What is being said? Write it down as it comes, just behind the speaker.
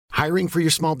Hiring for your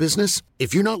small business?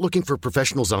 If you're not looking for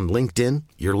professionals on LinkedIn,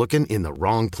 you're looking in the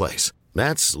wrong place.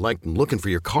 That's like looking for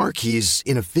your car keys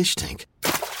in a fish tank.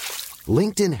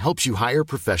 LinkedIn helps you hire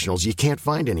professionals you can't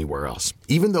find anywhere else,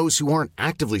 even those who aren't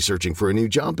actively searching for a new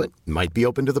job but might be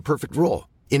open to the perfect role.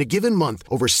 In a given month,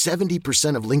 over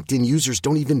 70% of LinkedIn users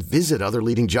don't even visit other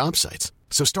leading job sites.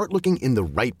 So start looking in the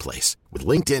right place. With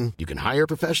LinkedIn, you can hire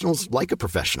professionals like a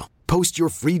professional. Post your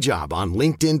free job on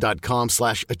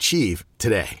linkedin.com/achieve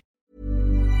today.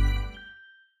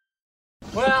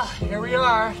 Well, here we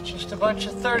are, just a bunch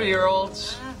of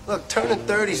 30-year-olds. Look, turning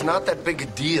 30's not that big a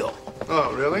deal.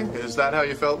 Oh, really? Is that how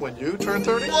you felt when you turned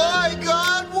 30? Why,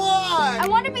 God, why? I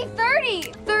want to be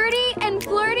 30. 30 and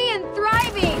flirty and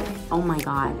thriving. Oh my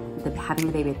God, having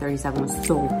the baby at 37 was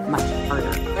so much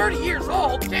harder. 30 years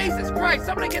old? Jesus Christ,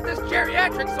 somebody get this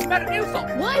geriatric some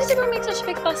Metamucil. Why does everyone make such a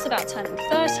big fuss about turning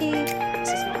 30? This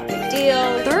is not a big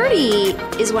deal.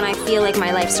 30 is when I feel like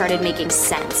my life started making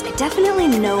sense. I definitely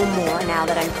know more now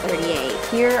that I'm 38.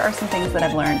 Here are some things that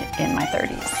I've learned in my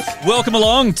 30s. Welcome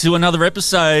along to another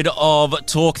episode of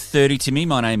Talk 30 to Me.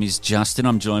 My name is Justin.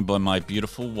 I'm joined by my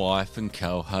beautiful wife and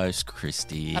co-host,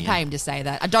 Christy. I pay him to say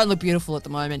that. I don't look beautiful at the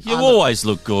moment. You always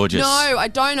look gorgeous. No, I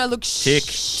don't. I look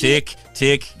tick,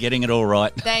 getting it all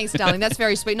right. Thanks, darling. That's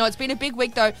very sweet. No, it's been a big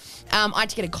week, though. I had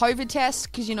to get a COVID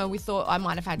test because, we thought I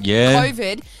might have had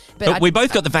COVID. But we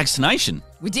both got the vaccination.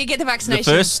 We did get the vaccination.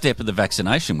 The first step of the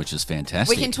vaccination, which is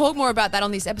fantastic. We can talk more about that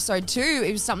on this episode too.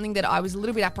 It was something that I was a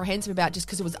little bit apprehensive about just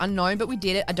because it was unknown, but we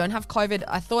did it. I don't have COVID.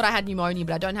 I thought I had pneumonia,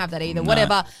 but I don't have that either. No.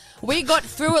 Whatever. We got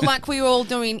through it like we were all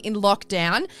doing in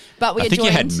lockdown, but I think you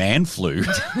had man flu.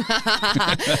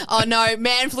 Oh, no.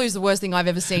 Man flu is the worst thing I've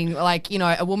ever seen. Like,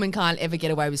 a woman can't ever get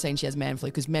away with saying she has man flu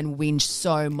because men whinge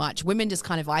so much. Women just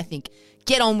kind of, I think,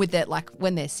 get on with it like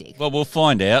when they're sick. Well, we'll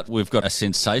find out. We've got a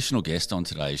sensational guest on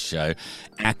today's show.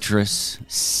 Actress,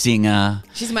 singer,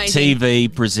 she's amazing.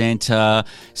 TV presenter,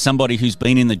 somebody who's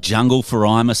been in the jungle for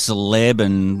I'm a Celeb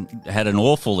and had an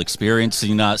awful experience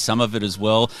in some of it as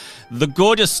well. The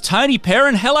gorgeous Toni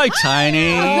Perrin. Hello,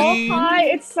 Toni. Oh, hi.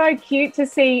 It's so cute to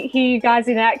hear you guys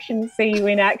in action, see you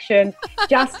in action.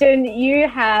 Justin, you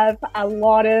have a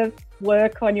lot of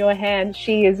work on your hands.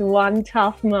 She is one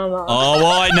tough mama. Oh,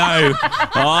 I know.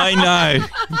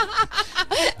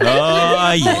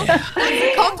 Oh, yeah. That's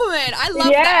a compliment. I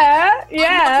love that.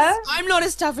 Yeah. I'm not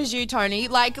as tough as you, Toni.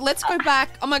 Like, let's go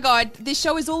back. Oh, my God. This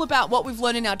show is all about what we've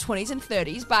learned in our 20s and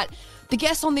 30s, but the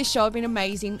guests on this show have been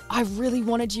amazing. I really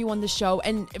wanted you on the show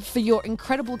and for your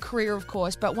incredible career, of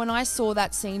course. But when I saw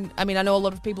that scene, I know a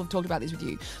lot of people have talked about this with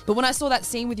you, but when I saw that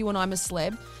scene with you on I'm a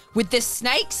Celeb with the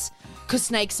snakes, because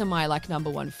snakes are my number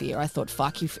one fear, I thought,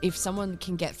 fuck, if someone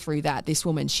can get through that, this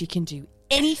woman, she can do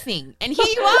anything. And here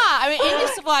you are. And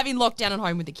you're surviving lockdown at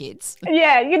home with the kids.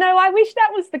 Yeah, I wish that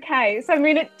was the case.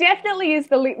 It definitely is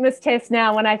the litmus test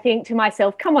now when I think to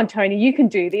myself, come on, Toni, you can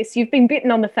do this. You've been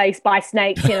bitten on the face by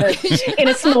snakes in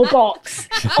a small box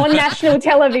on national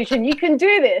television. You can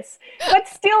do this. But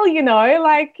still,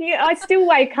 I still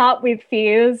wake up with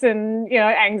fears and,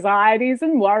 anxieties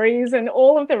and worries and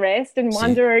all of the rest and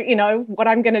wonder, what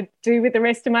I'm going to do with the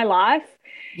rest of my life.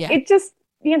 Yeah. It just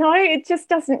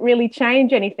doesn't really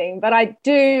change anything. But I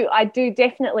do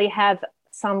definitely have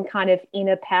some kind of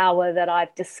inner power that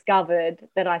I've discovered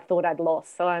that I thought I'd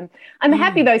lost. So I'm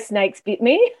happy those snakes bit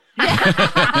me. And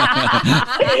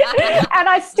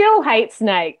I still hate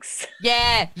snakes.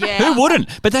 Yeah. Who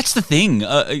wouldn't? But that's the thing.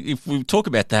 If we talk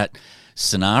about that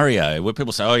scenario where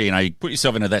people say, you put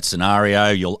yourself into that scenario,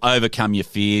 you'll overcome your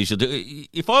fears.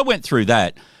 If I went through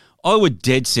that, I would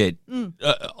dead set.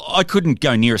 I couldn't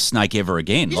go near a snake ever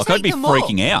again. I'd be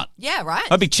freaking out. Yeah, right.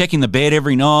 I'd be checking the bed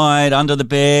every night, under the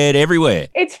bed, everywhere.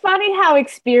 It's funny how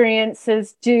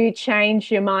experiences do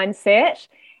change your mindset.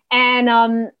 And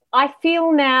I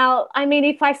feel now,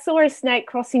 if I saw a snake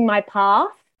crossing my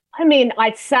path,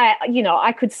 I'd say,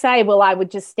 I could say, well, I would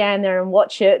just stand there and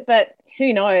watch it. But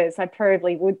who knows? I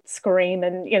probably would scream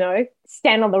and,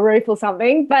 stand on the roof or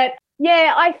something. But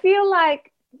yeah, I feel like,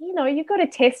 you've got to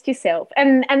test yourself.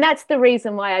 And that's the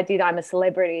reason why I did I'm a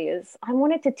Celebrity is I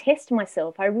wanted to test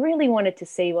myself. I really wanted to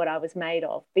see what I was made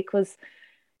of because,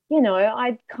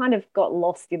 I kind of got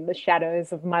lost in the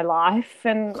shadows of my life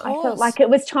and I felt like it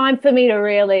was time for me to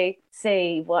really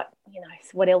see what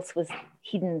else was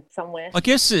hidden somewhere. I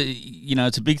guess,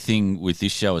 it's a big thing with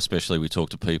this show, especially we talk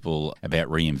to people about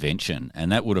reinvention, and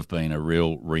that would have been a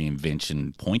real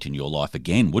reinvention point in your life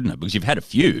again, wouldn't it? Because you've had a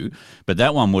few, but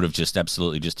that one would have just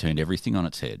absolutely just turned everything on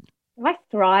its head. I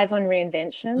thrive on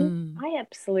reinvention. I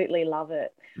absolutely love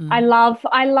it. I love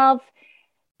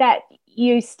that,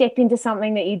 you step into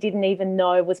something that you didn't even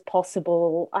know was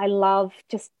possible. I love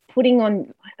just putting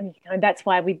on, that's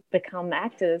why we become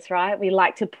actors, right? We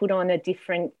like to put on a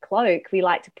different cloak. We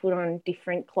like to put on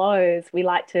different clothes. We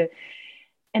like to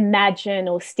imagine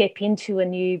or step into a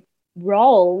new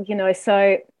role,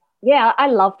 so yeah, I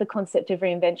love the concept of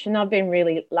reinvention. I've been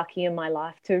really lucky in my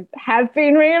life to have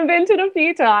been reinvented a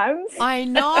few times. I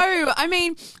know. I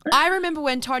mean, I remember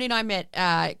when Tony and I met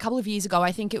a couple of years ago,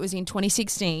 I think it was in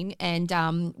 2016,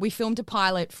 and we filmed a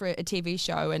pilot for a TV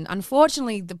show, and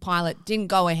unfortunately the pilot didn't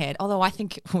go ahead, although I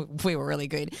think we were really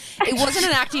good. It wasn't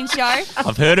an acting show.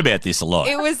 I've heard about this a lot.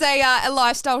 It was a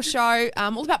lifestyle show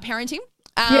all about parenting.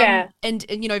 And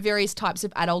various types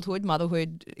of adulthood,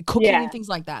 motherhood, cooking and things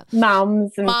like that. Mum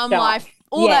life,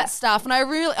 all that stuff. And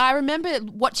I remember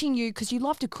watching you because you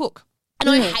love to cook. And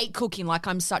I hate cooking. Like,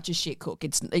 I'm such a shit cook.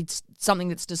 It's something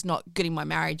that's just not good in my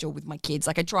marriage or with my kids.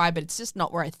 Like, I try, but it's just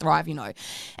not where I thrive, And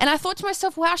I thought to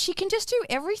myself, wow, she can just do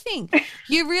everything.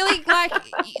 You really,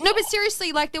 no, but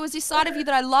seriously, there was this side of you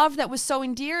that I loved that was so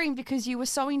endearing because you were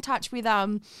so in touch with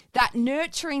that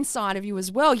nurturing side of you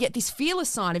as well, yet this fearless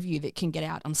side of you that can get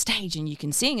out on stage and you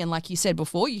can sing. And like you said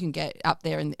before, you can get up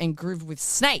there and groove with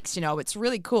snakes, It's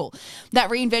really cool. That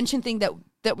reinvention thing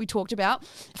that we talked about.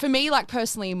 For me,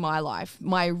 personally in my life,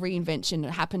 my reinvention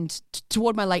happened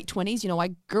toward my late 20s. I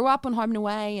grew up on Home and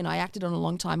Away and I acted on a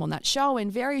long time on that show and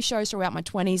various shows throughout my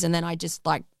 20s. And then I just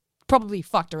probably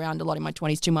fucked around a lot in my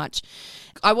 20s too much.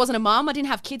 I wasn't a mum. I didn't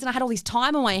have kids and I had all this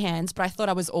time on my hands, but I thought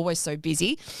I was always so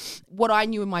busy. What I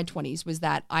knew in my 20s was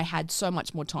that I had so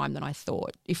much more time than I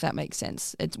thought, if that makes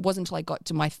sense. It wasn't until I got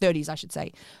to my 30s, I should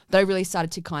say, that I really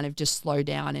started to kind of just slow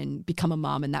down and become a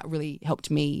mum, and that really helped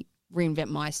me reinvent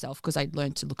myself because I'd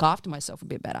learned to look after myself a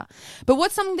bit better. But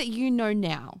what's something that you know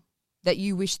now that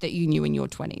you wish that you knew in your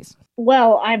 20s?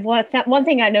 Well, one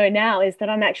thing I know now is that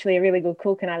I'm actually a really good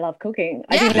cook and I love cooking.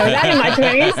 I didn't know that in my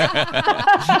 20s.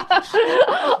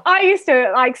 I used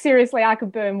to, seriously, I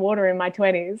could burn water in my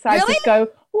 20s. I just go,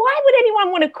 why would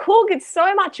anyone want to cook? It's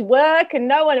so much work and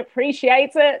no one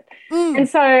appreciates it. And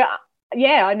so,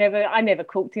 yeah, I never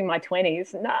cooked in my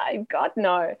 20s. No, God,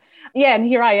 no. Yeah, and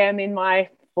here I am in my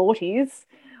 40s.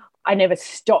 I never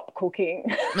stop cooking.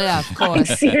 Yeah, of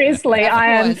course. Seriously, I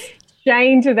am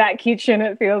chained to that kitchen,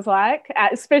 it feels like,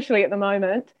 especially at the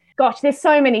moment. Gosh, there's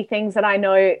so many things that I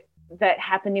know that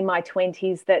happened in my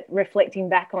 20s that, reflecting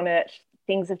back on it,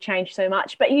 things have changed so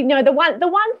much. But the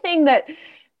one thing that,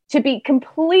 to be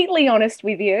completely honest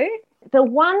with you, the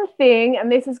one thing, and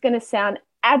this is going to sound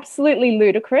absolutely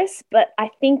ludicrous, but I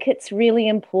think it's really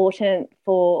important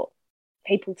for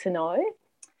people to know,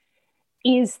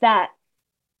 is that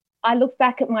I look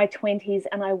back at my 20s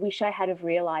and I wish I had have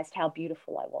realised how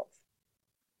beautiful I was.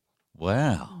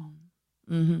 Wow.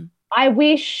 Mm-hmm. I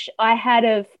wish I had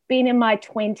have been in my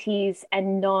 20s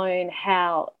and known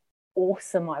how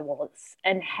awesome I was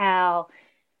and how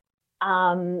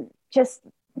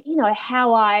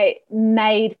how I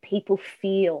made people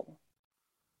feel.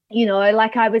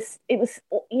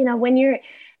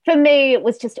 For me, it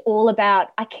was just all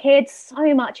about, I cared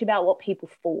so much about what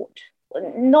people thought,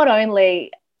 not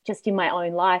only just in my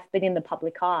own life, but in the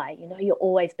public eye. You're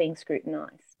always being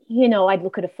scrutinized. I'd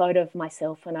look at a photo of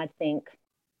myself and I'd think,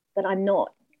 but I'm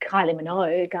not Kylie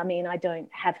Minogue. I mean, I don't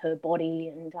have her body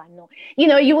and I'm not,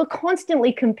 you were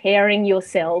constantly comparing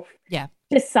yourself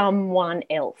to someone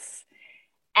else.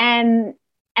 And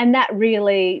that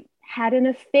really had an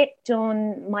effect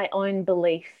on my own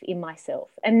belief in myself.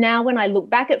 And now when I look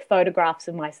back at photographs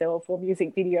of myself or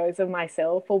music videos of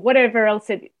myself or whatever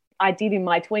else I did in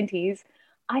my 20s,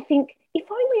 I think if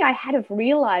only I had have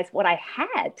realised what I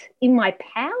had in my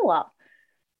power,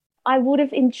 I would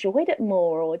have enjoyed it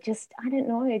more, or just, I don't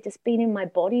know, just been in my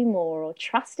body more, or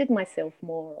trusted myself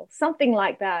more, or something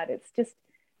like that.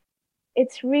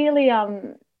 It's really,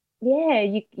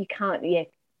 you can't,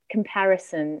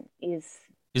 comparison is...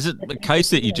 Is it the case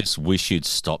that you just wish you'd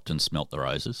stopped and smelt the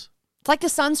roses? It's like the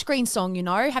sunscreen song,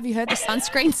 Have you heard the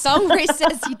sunscreen song where it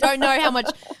says you don't know how much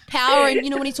power, and,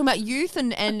 when he's talking about youth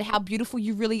and how beautiful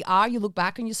you really are, you look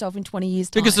back on yourself in 20 years'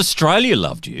 time. Because Australia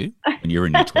loved you when you were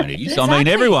in your 20s. Exactly. I mean,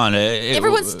 everyone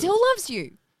still loves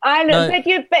you. I know,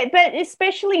 but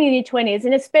especially in your 20s,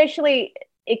 and especially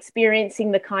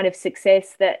experiencing the kind of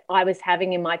success that I was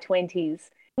having in my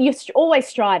 20s, you're always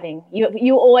striving.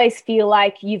 You always feel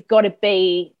like you've got to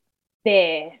be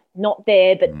there. Not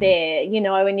there, but there,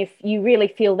 and if you really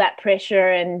feel that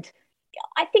pressure, and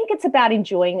I think it's about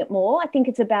enjoying it more. I think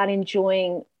it's about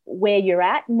enjoying where you're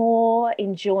at more,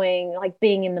 enjoying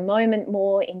being in the moment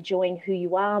more, enjoying who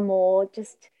you are more,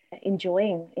 just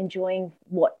enjoying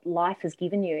what life has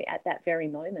given you at that very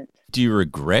moment. Do you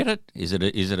regret it? Is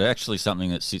it actually something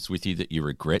that sits with you that you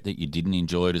regret that you didn't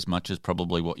enjoy it as much as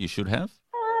probably what you should have?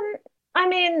 I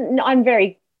mean, I'm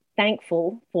very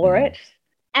thankful for it.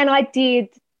 And I did,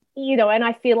 and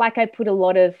I feel like I put a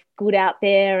lot of good out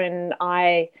there, and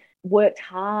I worked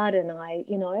hard, and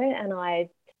I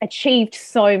achieved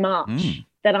so much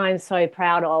that I'm so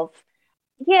proud of.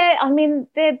 Yeah, I mean,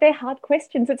 they're hard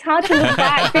questions. It's hard to look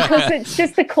back because it's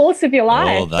just the course of your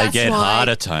life. Oh, they get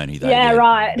harder, Tony. They get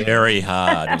right. Very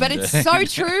hard. But it's so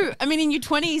true. I mean, in your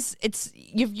 20s,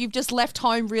 you've just left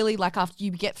home really, like after you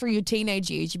get through your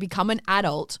teenage years, you become an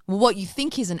adult. Well, what you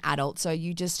think is an adult. So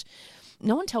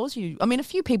no one tells you. I mean, a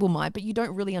few people might, but you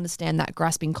don't really understand that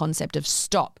grasping concept of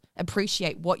stop.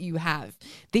 Appreciate what you have.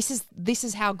 This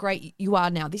is how great you are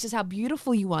now. This is how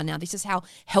beautiful you are now. This is how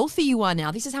healthy you are now.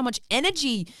 This is how much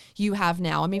energy you have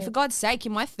now. I mean, for God's sake,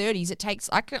 in my 30s, it takes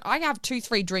I have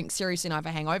 2-3 drinks seriously and I have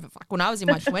a hangover. Fuck, when I was in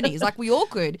my 20s, like we all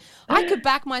could. I could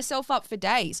back myself up for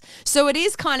days. So it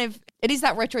is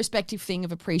that retrospective thing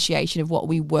of appreciation of what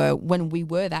we were when we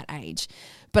were that age.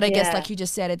 But I guess, like you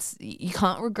just said, you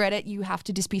can't regret it. You have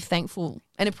to just be thankful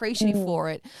and appreciative for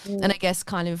it. And I guess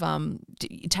kind of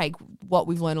take what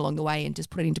we've learned along the way and just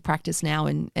put it into practice now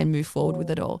and move forward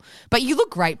with it all. But you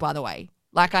look great, by the way.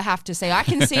 Like, I have to say, I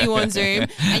can see you on Zoom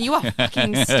and you are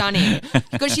fucking stunning.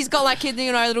 Because she's got like a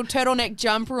little turtleneck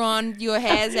jumper on, your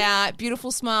hair's out,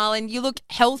 beautiful smile, and you look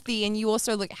healthy and you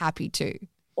also look happy too.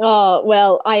 Oh,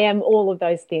 well, I am all of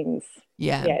those things.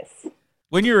 Yeah. Yes.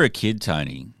 When you were a kid,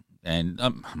 Tony, and I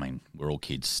mean, we're all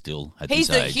kids still at this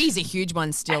age. He's a huge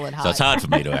one still at heart. So it's hard for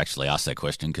me to actually ask that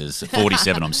question because at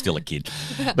 47, I'm still a kid.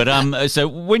 But so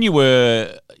when you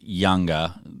were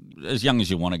younger, as young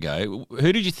as you want to go,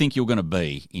 who did you think you were going to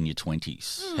be in your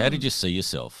 20s? How did you see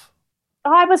yourself?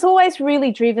 I was always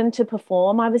really driven to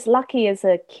perform. I was lucky as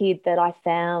a kid that I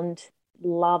found a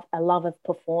love of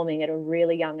performing at a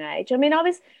really young age. I mean, I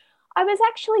was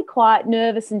actually quite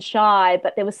nervous and shy,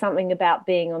 but there was something about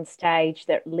being on stage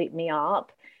that lit me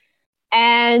up.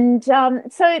 And so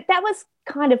that was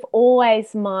kind of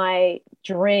always my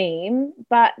dream.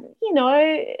 But,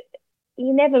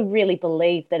 you never really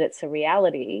believe that it's a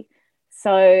reality.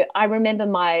 So I remember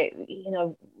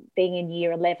being in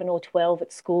year 11 or 12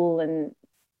 at school.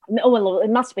 It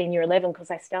must have been year 11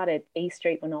 because I started E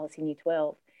Street when I was in year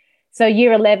 12. So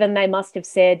year 11, they must have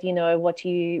said, what do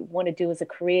you want to do as a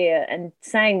career? And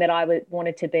saying that I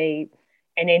wanted to be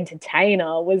an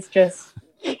entertainer was just,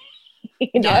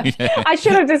 I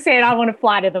should have just said I want to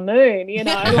fly to the moon,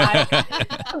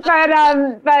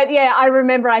 But yeah, I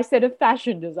remember I said a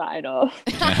fashion designer.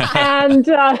 And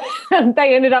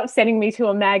they ended up sending me to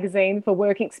a magazine for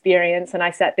work experience. And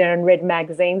I sat there and read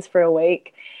magazines for a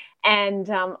week. And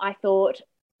I thought,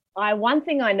 one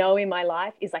thing I know in my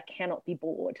life is I cannot be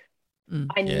bored.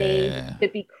 I need to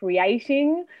be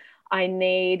creating. I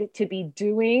need to be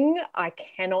doing. I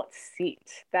cannot sit.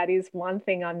 That is one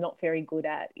thing I'm not very good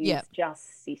at, is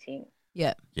just sitting.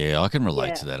 Yeah. Yeah, I can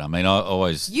relate to that. I mean, I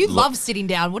always... You love sitting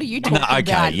down. What are you talking about?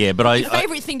 Okay, yeah, but Your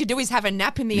favourite thing to do is have a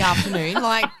nap in the afternoon.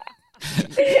 Like...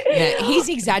 Yeah, he's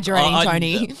exaggerating,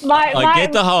 Tony. I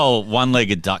get the whole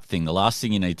one-legged duck thing. The last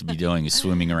thing you need to be doing is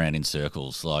swimming around in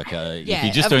circles. Like, if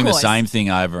you're just doing the same thing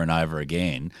over and over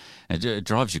again, it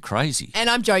drives you crazy.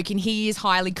 And I'm joking. He is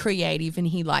highly creative and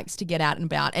he likes to get out and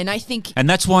about. And I think... And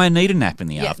that's why I need a nap in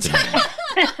the afternoon.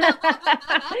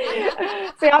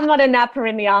 See, I'm not a napper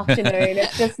in the afternoon.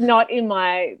 It's just not in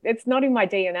my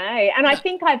DNA. And I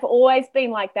think I've always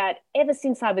been like that. Ever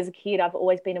since I was a kid, I've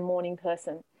always been a morning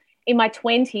person. In my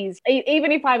 20s,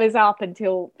 even if I was up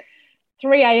until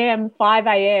 3 a.m., 5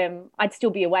 a.m., I'd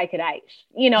still be awake at 8.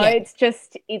 It's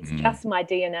just my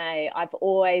DNA. I've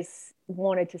always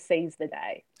wanted to seize the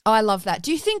day. Oh, I love that.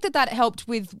 Do you think that helped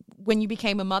with when you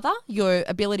became a mother, your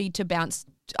ability to bounce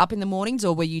up in the mornings,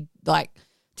 or were you like,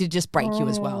 did it just break you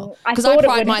as well? Because I thought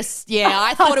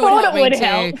it would help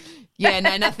me too. Yeah,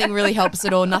 no, nothing really helps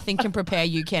at all. Nothing can prepare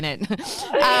you, can it?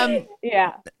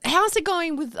 Yeah. How's it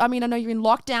going with, I mean, I know you're in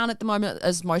lockdown at the moment,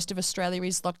 as most of Australia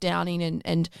is locked down in,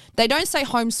 and they don't say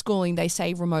homeschooling, they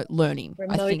say remote learning.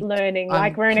 Remote learning,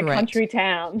 like we're in a country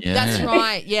town. Yeah. That's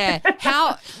right, yeah.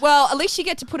 Well, at least you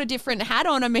get to put a different hat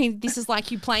on. I mean, this is like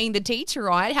you playing the teacher,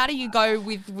 right? How do you go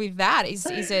with that? Is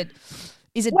it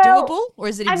doable or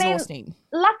is it exhausting?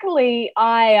 I mean, luckily,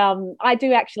 I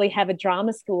do actually have a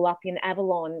drama school up in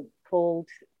Avalon called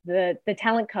the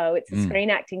Talent Co. It's a screen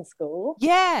acting school.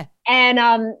 Yeah.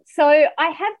 And so I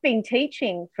have been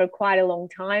teaching for quite a long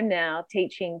time now,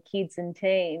 teaching kids and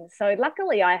teens. So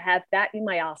luckily I have that in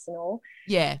my arsenal.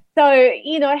 Yeah. So,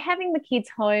 having the kids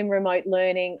home, remote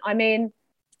learning, I mean,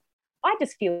 I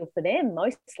just feel for them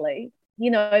mostly.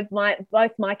 You know,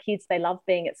 both my kids, they love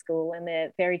being at school and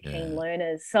they're very keen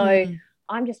learners. So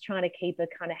I'm just trying to keep a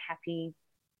kind of happy,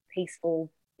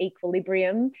 peaceful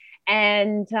equilibrium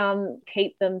and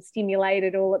keep them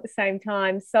stimulated all at the same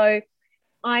time. So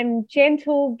I'm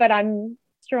gentle, but I'm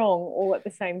strong all at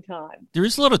the same time. There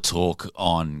is a lot of talk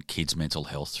on kids' mental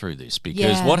health through this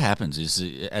because what happens is,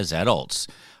 as adults,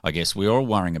 I guess we're all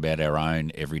worrying about our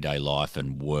own everyday life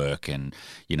and work and,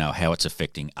 you know, how it's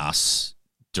affecting us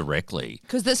directly.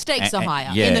 Because the stakes are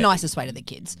higher in the nicest way to the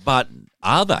kids. But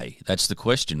are they? That's the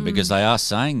question, because they are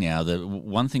saying now that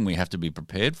one thing we have to be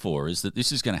prepared for is that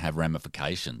this is going to have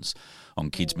ramifications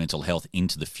on kids' mental health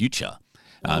into the future.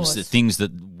 So things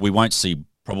that we won't see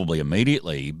probably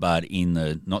immediately, but in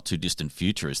the not too distant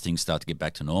future, as things start to get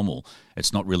back to normal,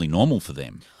 it's not really normal for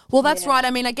them. Well, that's right. I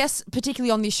mean, I guess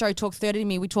particularly on this show, Talk 30 to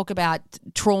Me, we talk about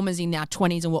traumas in our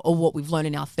 20s or what we've learned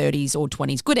in our 30s or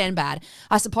 20s, good and bad.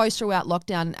 I suppose throughout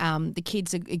lockdown, the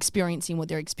kids are experiencing what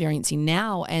they're experiencing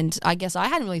now. And I guess I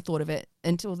hadn't really thought of it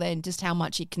until then, just how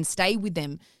much it can stay with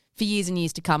them for years and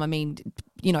years to come. I mean,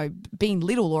 you know, being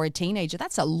little or a teenager,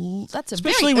 that's a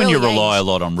especially very when you early rely a age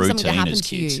lot on for something to routine happen as to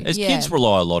kids. you. As kids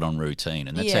rely a lot on routine,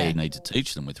 and that's how you need to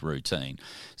teach them with routine.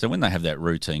 So when they have that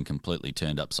routine completely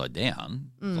turned upside down,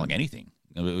 like anything,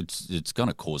 it's going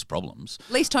to cause problems.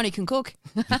 At least Tony can cook.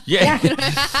 Yeah. You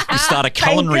start a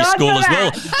culinary school as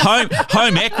well.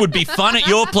 Home ec would be fun at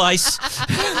your place.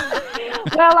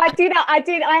 Well, I did. I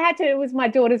had to. It was my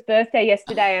daughter's birthday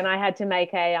yesterday, and I had to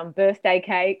make a birthday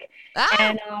cake,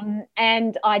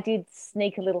 and I did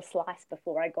sneak a little slice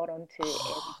before I got onto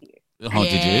interview. Oh,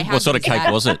 did you? What sort of cake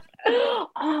was it?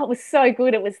 Oh, it was so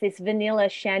good. It was this vanilla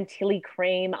chantilly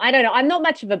cream. I don't know. I'm not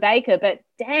much of a baker, but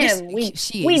damn, we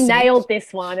nailed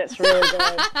this one. It's really good.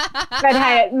 But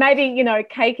hey, maybe, you know,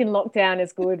 cake in lockdown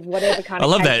is good, whatever kind of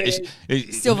I love cake that. it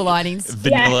is. Silver linings.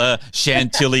 Vanilla,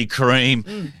 chantilly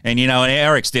cream. And, you know,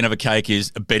 our extent of a cake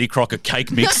is a Betty Crocker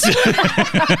cake mix. Just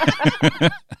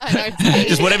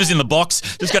whatever's in the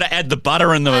box. Just got to add the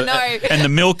butter and the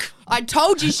milk. I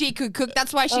told you she could cook.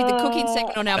 That's why she's the cooking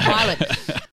segment on our pilot.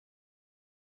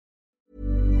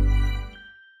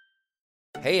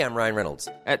 Hey, I'm Ryan Reynolds.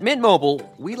 At Mint Mobile,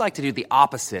 we like to do the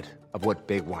opposite of what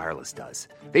Big Wireless does.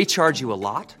 They charge you a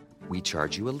lot, we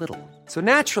charge you a little. So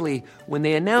naturally, when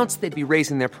they announced they'd be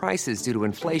raising their prices due to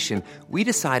inflation, we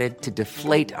decided to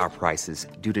deflate our prices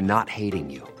due to not hating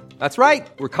you. That's right.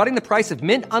 We're cutting the price of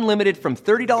Mint Unlimited from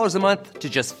 $30 a month to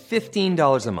just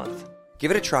 $15 a month. Give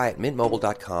it a try at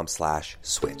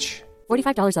mintmobile.com/switch.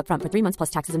 $45 up front for 3 months plus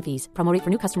taxes and fees. Promo rate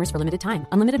for new customers for limited time.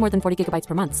 Unlimited more than 40 gigabytes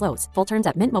per month. Slows full terms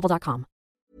at mintmobile.com.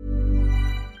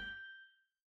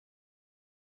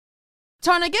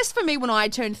 Tone, I guess for me, when I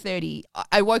turned 30,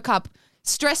 I woke up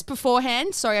stressed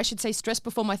beforehand. Sorry, I should say stressed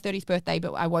before my 30th birthday,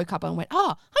 but I woke up and went,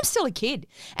 oh, I'm still a kid.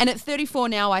 And at 34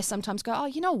 now, I sometimes go, oh,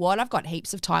 you know what? I've got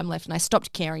heaps of time left, and I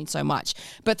stopped caring so much.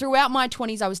 But throughout my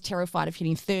 20s, I was terrified of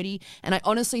hitting 30, and I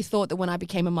honestly thought that when I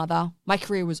became a mother, my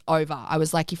career was over. I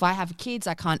was like, if I have kids,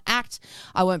 I can't act.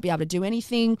 I won't be able to do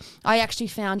anything. I actually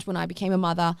found when I became a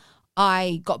mother,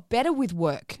 I got better with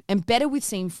work and better with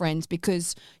seeing friends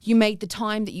because you made the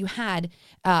time that you had.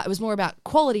 It was more about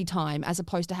quality time as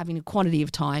opposed to having a quantity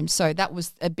of time. So that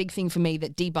was a big thing for me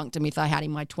that debunked a myth I had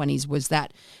in my 20s, was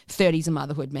that 30s and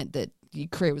motherhood meant that your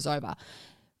career was over.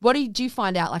 What did you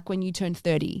find out, like when you turned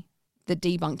 30, that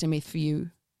debunked a myth for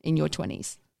you in your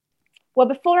 20s? Well,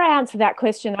 before I answer that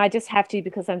question, I just have to,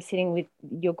 because I'm sitting with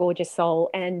your gorgeous soul,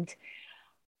 and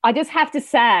I just have to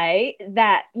say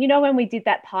that, you know, when we did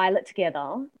that pilot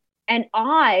together, and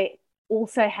I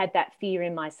also had that fear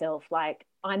in myself, like,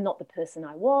 I'm not the person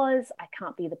I was, I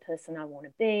can't be the person I want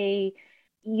to be,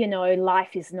 you know,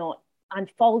 life is not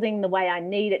unfolding the way I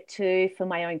need it to for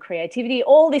my own creativity,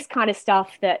 all this kind of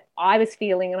stuff that I was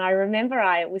feeling. And I remember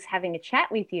I was having a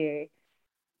chat with you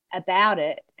about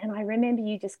it, and I remember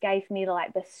you just gave me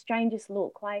like the strangest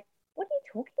look, like, what are you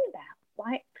talking about?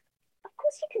 Like, of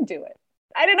course you can do it.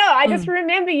 I don't know. I just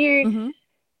remember you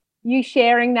you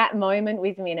sharing that moment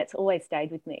with me, and it's always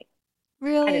stayed with me.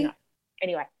 Really? I don't know.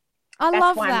 Anyway, I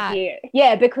love that. I'm here.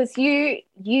 Yeah, because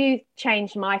you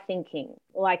changed my thinking.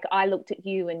 Like, I looked at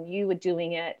you and you were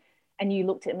doing it, and you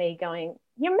looked at me going,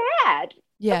 "You're mad.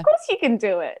 Yeah. Of course you can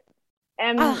do it."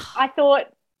 And I thought,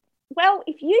 well,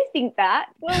 if you think that,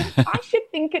 well, I should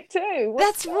think it too.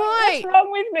 That's right. What's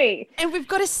wrong with me? And we've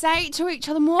got to say it to each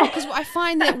other more, because I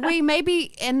find that we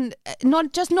maybe, and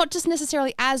not just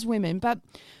necessarily as women, but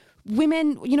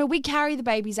women, we carry the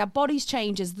babies, our bodies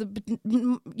changes,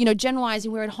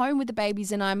 generalizing, we're at home with the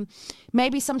babies, and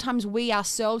maybe sometimes we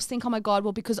ourselves think, oh my God,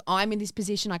 well, because I'm in this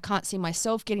position, I can't see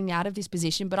myself getting out of this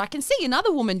position, but I can see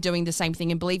another woman doing the same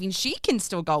thing and believing she can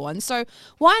still go on. So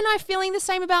why am I feeling the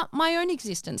same about my own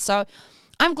existence? So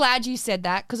I'm glad you said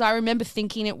that, because I remember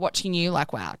thinking it, watching you,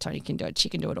 like, wow, Tony can do it. She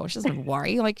can do it all. She doesn't have to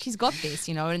worry. Like, she's got this,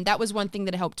 and that was one thing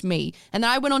that helped me. And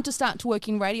then I went on to start to work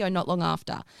in radio not long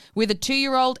after with a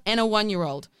 2-year-old and a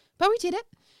 1-year-old. But we did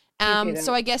it.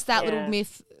 So I guess that little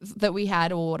myth that we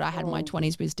had, or what I had in my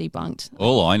 20s, was debunked.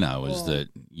 All I know is that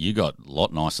you got a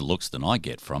lot nicer looks than I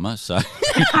get from her. So that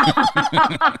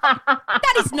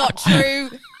is not true.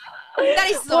 That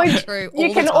is so true.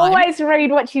 You can always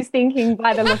read what she's thinking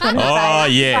by the look on her face. Oh,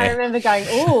 yeah. I remember going,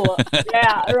 oh,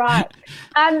 yeah, right.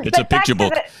 It's a picture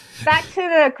book. Back to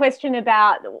the question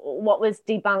about what was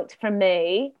debunked from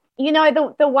me.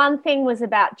 The one thing was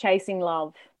about chasing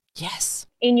love. Yes.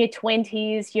 In your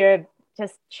 20s, you're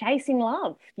just chasing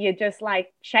love. You're just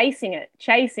like chasing it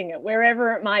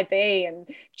wherever it might be, and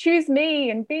choose me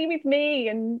and be with me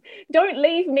and don't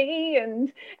leave me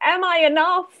and am I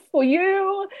enough for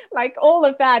you? Like all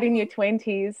of that in your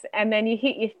 20s, and then you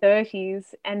hit your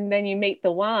 30s and then you meet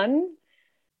the one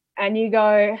and you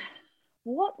go,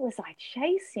 what was I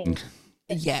chasing?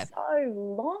 Yeah. So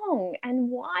long, and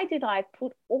why did I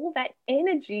put all that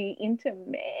energy into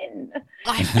men?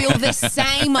 I feel the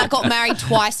same. I got married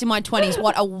twice in my 20s.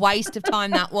 What a waste of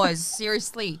time that was.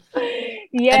 Seriously.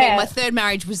 Yeah. I mean, my third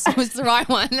marriage was the right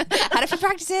one. Had a few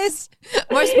practices.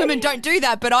 Most women don't do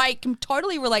that, but I can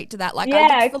totally relate to that. Like,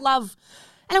 I look for love,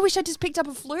 and I wish I just picked up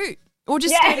a flute. Or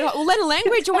just stayed, or learn a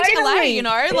language, or went to LA,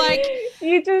 like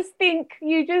you just think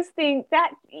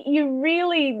that you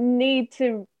really need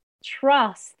to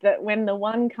trust that when the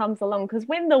one comes along, because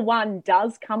when the one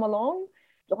does come along,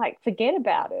 like, forget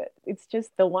about it. It's just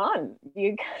the one.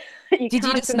 You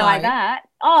can't deny that.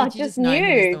 Oh, just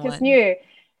knew.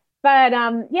 But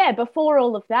before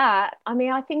all of that, I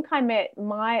mean, I think I met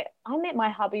my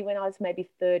hubby when I was maybe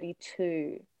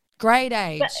 32. Great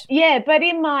age. But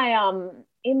in my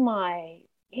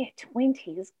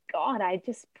 20s, God, I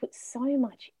just put so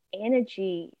much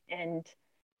energy and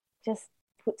just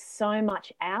put so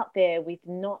much out there with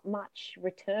not much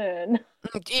return.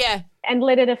 Yeah. And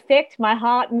let it affect my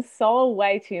heart and soul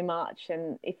way too much.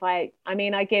 And I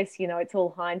guess, it's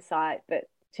all hindsight, but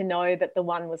to know that the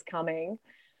one was coming,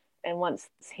 and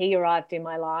once he arrived in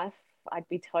my life, I'd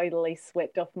be totally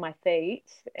swept off my feet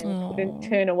and couldn't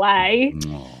turn away.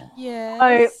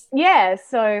 Yeah.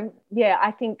 So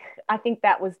I think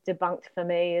that was debunked for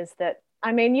me, is that,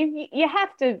 I mean, you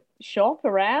have to shop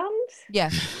around. Yeah.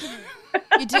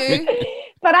 You do.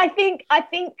 But I think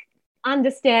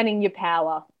understanding your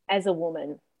power as a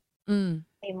woman in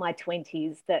my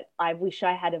 20s, that I wish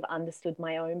I had have understood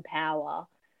my own power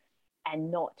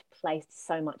and not placed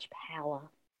so much power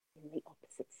in the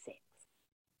opposite sex.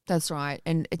 That's right.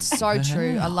 And it's so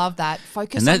true. I love that.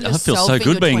 Focus and on yourself. I feel so in good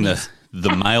your being 20s.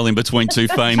 the male in between two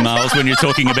fame males when you're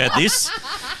talking about this.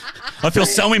 I feel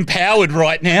so empowered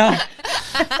right now.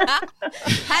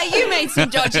 Hey, you made some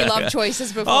dodgy love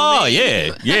choices before. Oh,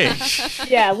 me. yeah.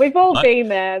 Yeah, we've all been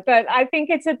there. But I think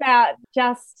it's about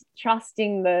just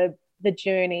trusting the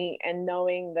journey and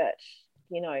knowing that,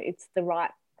 it's the right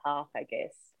path, I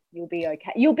guess. You'll be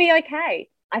okay.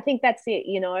 I think that's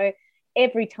it,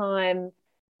 Every time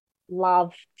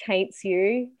love taints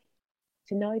you,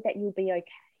 to know that you'll be okay.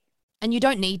 And you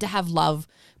don't need to have love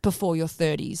before your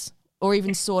 30s or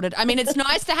even sorted. I mean, it's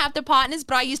nice to have the partners,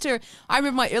 but I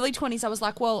remember my early 20s, I was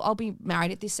like, well, I'll be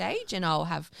married at this age and I'll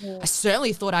have, I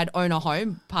certainly thought I'd own a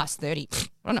home past 30.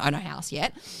 I don't own a house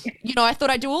yet. I thought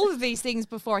I'd do all of these things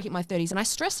before I hit my 30s. And I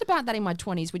stressed about that in my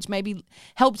 20s, which maybe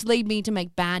helped lead me to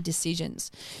make bad decisions.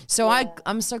 So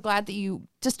I'm so glad that you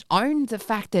just own the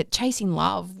fact that chasing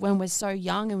love when we're so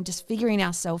young and just figuring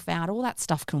ourselves out, all that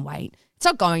stuff can wait. It's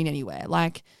not going anywhere.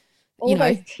 Like, all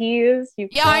those tears you've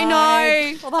cried. I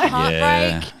know. All the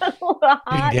heartbreak. All the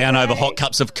Being down over hot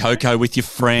cups of cocoa with your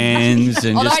friends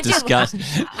and just discuss.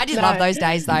 I did love those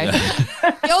days, though.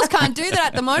 Girls can't do that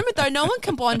at the moment, though. No one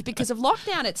can bond because of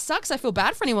lockdown. It sucks. I feel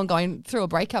bad for anyone going through a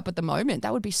breakup at the moment.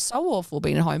 That would be so awful,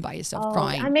 being at home by yourself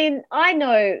crying. I mean, I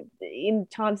know in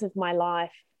times of my life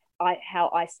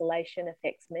how isolation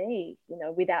affects me,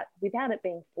 without it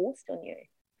being forced on you.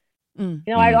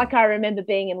 I remember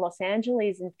being in Los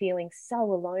Angeles and feeling so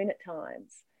alone at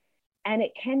times, and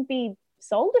it can be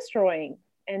soul destroying.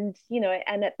 And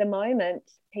and at the moment,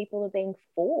 people are being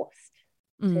forced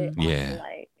to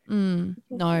isolate. No,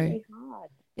 really hard.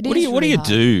 What do you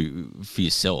do for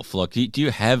yourself? Like, do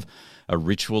you have a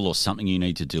ritual or something you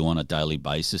need to do on a daily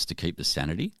basis to keep the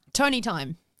sanity? Tony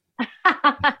time.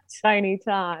 Tony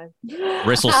time.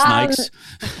 Wrestle snakes.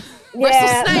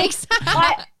 Wrestle snakes.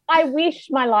 I wish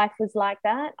my life was like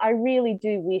that. I really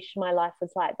do wish my life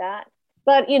was like that.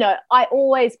 But, you know, I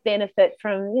always benefit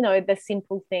from, you know, the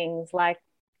simple things like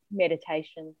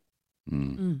meditation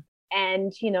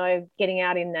and, you know, getting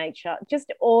out in nature,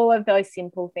 just all of those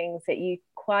simple things that you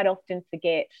quite often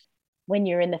forget when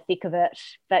you're in the thick of it.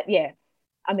 But yeah,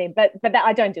 I mean, but that,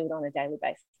 I don't do it on a daily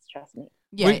basis, trust me.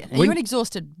 Yeah, you're an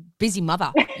exhausted, busy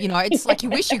mother. You know, it's like you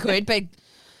wish you could, but...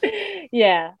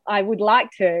 Yeah, I would like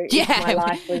to if Yeah. my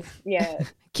life was,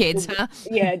 Kids, huh?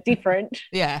 Yeah, different.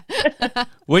 Yeah.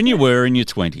 When you were in your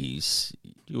 20s,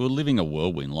 you were living a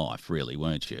whirlwind life, really,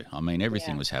 weren't you? I mean,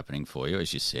 everything was happening for you,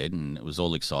 as you said, and it was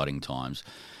all exciting times.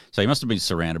 So you must have been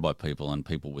surrounded by people and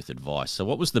people with advice. So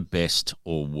what was the best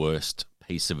or worst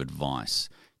piece of advice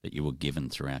that you were given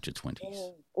throughout your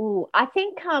 20s? Oh, I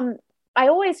think I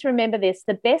always remember this.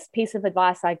 The best piece of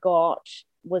advice I got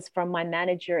was from my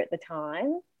manager at the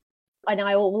time. And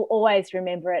I will always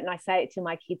remember it, and I say it to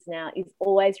my kids now, is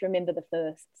always remember the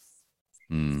firsts.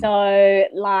 So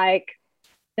like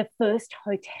the first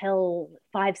hotel,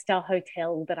 5-star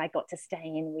hotel that I got to stay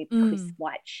in with crisp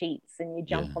white sheets, and you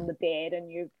jump on the bed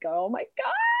and you go, oh my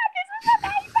God,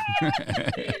 this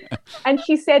is amazing. And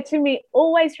she said to me,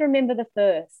 always remember the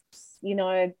firsts. You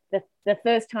know, the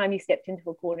first time you stepped into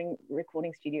a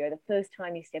recording studio, the first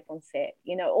time you step on set,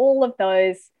 you know, all of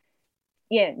those.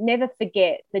 Yeah, never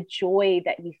forget the joy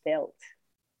that you felt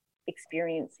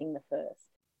experiencing the first.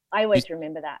 I always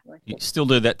remember that. You still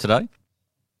do that today?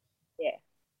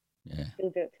 Yeah. Still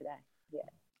do it today. Yeah.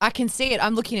 I can see it.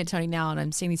 I'm looking at Tony now and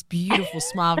I'm seeing this beautiful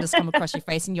smile just come across your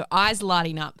face and your eyes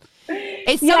lighting up.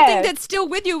 It's something that's still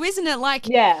with you, isn't it? Like,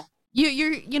 you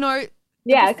know,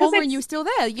 before when you were still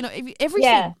there, you know, everything.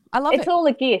 Yeah, I love it's all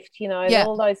a gift, you know,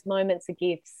 all those moments are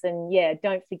gifts. And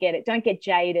don't forget it. Don't get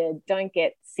jaded. Don't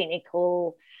get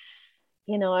cynical.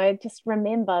 You know, just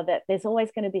remember that there's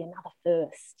always going to be another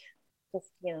first. Just,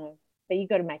 you know, but you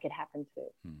got to make it happen too.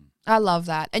 I love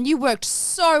that. And you worked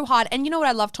so hard. And you know what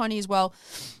I love, Tony, as well?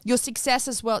 Your success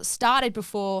as well started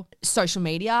before social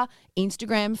media,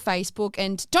 Instagram, Facebook.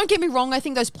 And don't get me wrong, I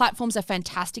think those platforms are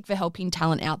fantastic for helping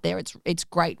talent out there. It's a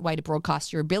great way to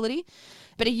broadcast your ability.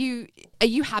 But are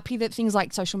you happy that things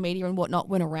like social media and whatnot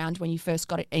went around when you first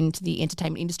got into the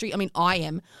entertainment industry? I mean, I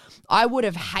am. I would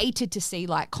have hated to see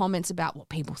like comments about what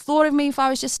people thought of me if I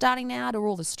was just starting out, or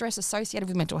all the stress associated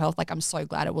with mental health. Like, I'm so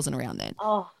glad it wasn't around then.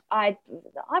 Oh, I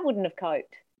wouldn't have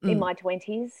coped in my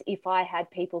 20s if I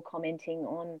had people commenting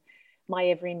on my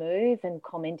every move and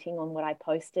commenting on what I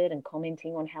posted and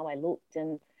commenting on how I looked.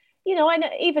 And, you know,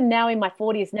 even now in my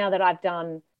 40s, now that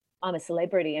I'm a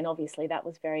celebrity, and obviously that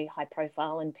was very high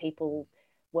profile and people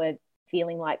were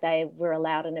feeling like they were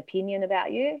allowed an opinion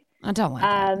about you. I don't like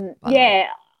that.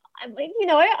 You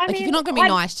know, I mean, if you're not going to be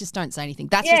nice, just don't say anything.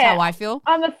 That's just how I feel.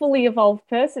 I'm a fully evolved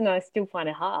person. I still find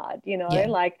it hard, you know,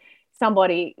 like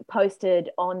somebody posted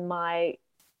on my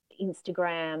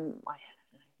Instagram,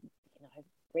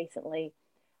 recently,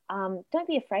 don't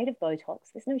be afraid of Botox.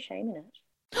 There's no shame in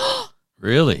it.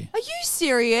 Really? Are you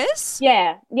serious?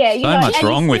 Yeah. So much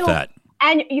wrong with that.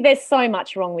 And there's so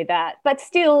much wrong with that. But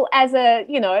still, as a,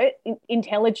 you know,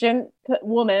 intelligent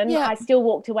woman, I still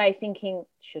walked away thinking,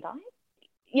 should I?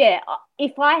 Yeah.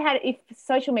 If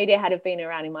social media had have been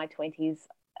around in my 20s,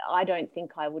 I don't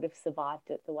think I would have survived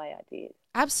it the way I did.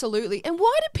 Absolutely. And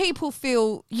why do people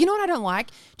feel, you know what I don't like?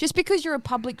 Just because you're a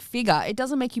public figure, it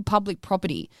doesn't make you public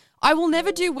property. I will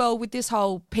never do well with this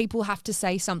whole people have to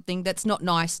say something that's not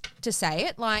nice to say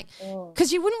it. Like,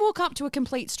 because you wouldn't walk up to a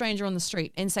complete stranger on the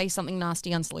street and say something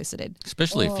nasty unsolicited.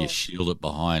 Especially if you shield it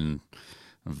behind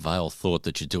a veiled thought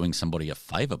that you're doing somebody a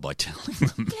favour by telling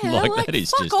them. Yeah, like that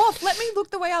is fuck just off. Let me look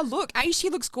the way I look. A,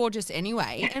 she looks gorgeous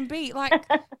anyway. And B, like,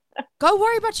 go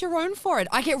worry about your own forehead.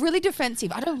 I get really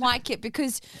defensive. I don't like it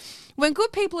because when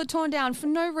good people are torn down for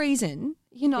no reason,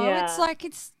 you know, it's like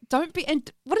don't be, and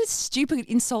what a stupid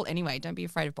insult anyway. Don't be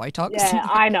afraid of Botox. Yeah,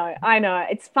 I know.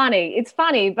 It's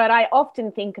funny, but I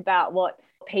often think about what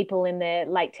people in their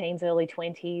late teens, early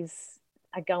 20s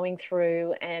are going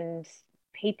through, and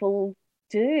people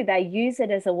they use it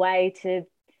as a way to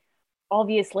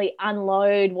obviously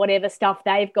unload whatever stuff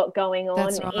they've got going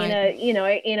on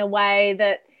in a way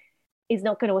that is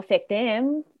not going to affect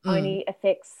them, only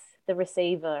affects the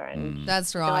receiver. And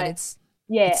that's right. So,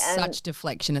 it's such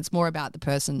deflection. It's more about the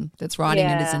person that's writing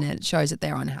it, isn't it? It shows that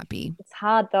they're unhappy. It's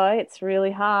hard though. It's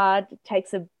really hard. It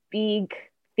takes a big,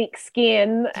 thick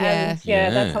skin. And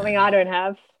that's something I don't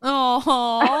have.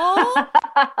 Oh,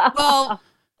 well,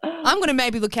 I'm going to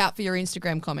maybe look out for your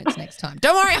Instagram comments next time.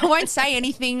 Don't worry, I won't say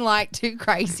anything like too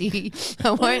crazy.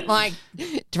 I won't like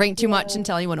drink too much and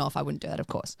tell anyone off. I wouldn't do that, of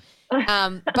course. But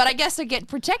I guess I get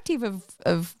protective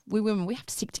of we women. We have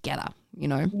to stick together, you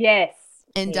know. Yes.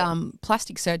 And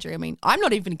plastic surgery, I mean, I'm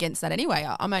not even against that anyway.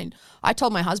 I mean, I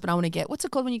told my husband I want to get, what's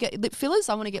it called when you get lip fillers?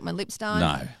 I want to get my lips done.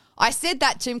 No. I said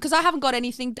that to him because I haven't got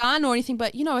anything done or anything,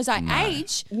 but, you know, as I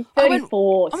age. You're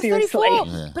 34, I'm seriously.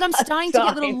 34, but I'm starting to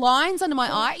get little lines under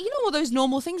my eye. You know, all those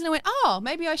normal things. And I went, oh,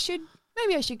 maybe I should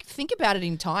think about it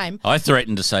in time. I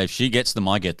threatened to say if she gets them,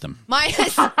 I get them. I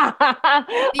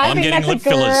I'm think getting that's lip a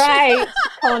fillers. great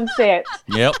concept.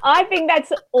 Yep. I think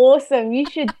that's awesome. You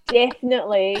should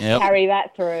definitely carry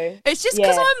that through. It's just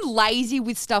because I'm lazy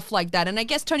with stuff like that. And I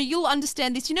guess, Tony, you'll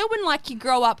understand this. You know when, like, you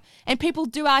grow up and people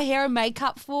do our hair and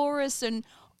makeup for us and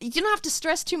you don't have to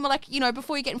stress too much. Like, you know,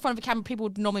 before you get in front of a camera, people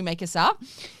would normally make us up.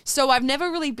 So I've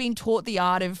never really been taught the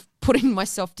art of putting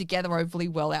myself together overly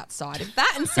well outside of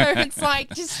that. And so it's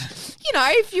like just, you know,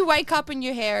 if you wake up and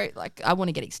your hair, like, I want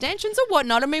to get extensions or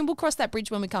whatnot. I mean, we'll cross that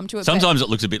bridge when we come to it. Sometimes it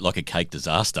looks a bit like a cake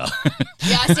disaster.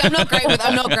 Yeah, see, I'm not great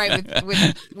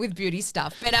with beauty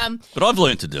stuff. But I've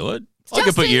learned to do it. I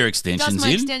could put your extensions does my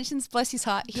in. extensions, bless his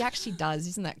heart. He actually does.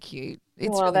 Isn't that cute? It's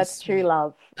well, that's true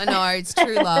love. I know, it's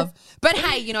true love. But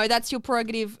hey, you know, that's your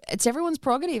prerogative. It's everyone's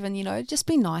prerogative and, you know, just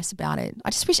be nice about it. I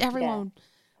just wish everyone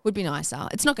would be nicer.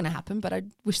 It's not going to happen, but I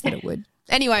wish that it would.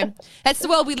 Anyway, that's the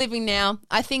world we live in now.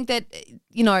 I think that,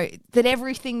 you know, that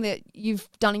everything that you've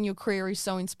done in your career is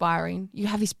so inspiring. You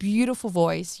have this beautiful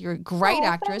voice. You're a great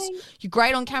actress. Thanks. You're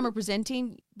great on camera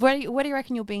presenting. Where do you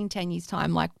reckon you'll be in 10 years'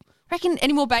 time? Like, reckon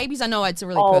any more babies? I know it's a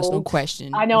really personal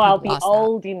question. I know I'll be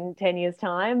old in 10 years'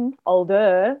 time.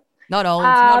 Older. Not old,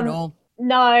 not at all.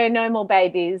 No more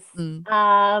babies.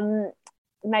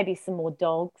 Maybe some more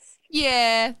dogs.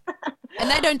 Yeah. And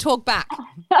they don't talk back,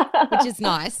 which is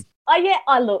nice. Oh, yeah.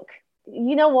 Look,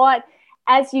 you know what?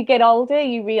 As you get older,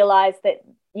 you realise that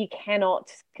you cannot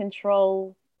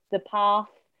control the path.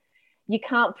 You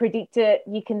can't predict it.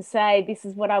 You can say, this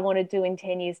is what I want to do in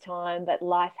 10 years' time, but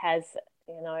life has,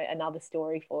 you know, another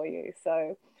story for you.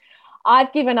 So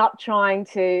I've given up trying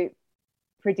to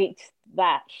predict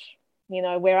that, you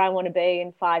know, where I want to be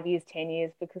in 5 years, 10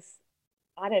 years, because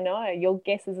I don't know, your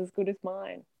guess is as good as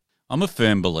mine. I'm a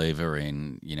firm believer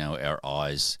in, you know, our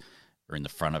eyes are in the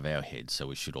front of our head, so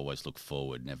we should always look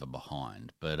forward, never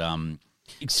behind. But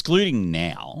excluding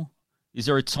now, is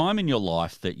there a time in your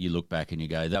life that you look back and you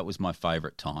go, that was my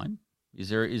favourite time? Is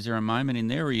there a moment in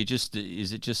there, or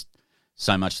is it just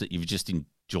so much that you've just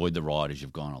enjoyed the ride as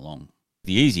you've gone along?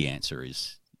 The easy answer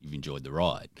is you've enjoyed the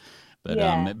ride.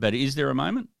 But but is there a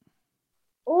moment?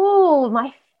 Oh,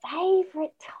 my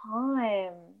favourite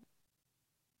time.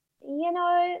 You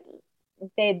know,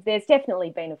 there's definitely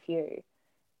been a few.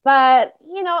 But,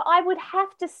 you know, I would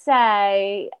have to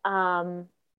say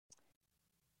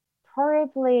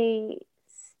probably,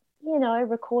 you know,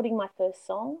 recording my first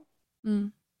song,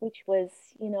 which was,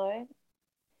 you know,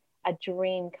 a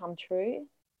dream come true.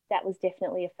 That was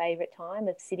definitely a favourite time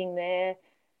of sitting there,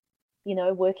 you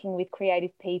know, working with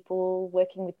creative people,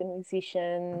 working with the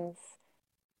musicians,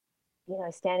 you know,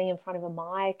 standing in front of a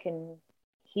mic and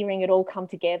hearing it all come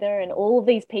together, and all of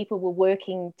these people were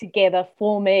working together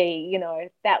for me. You know,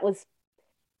 that was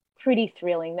pretty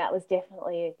thrilling. That was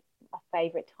definitely a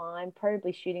favourite time.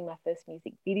 Probably shooting my first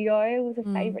music video was a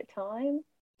favourite time.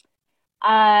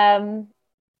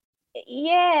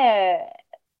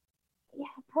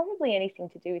 Probably anything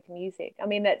to do with music. I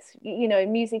mean, that's, you know,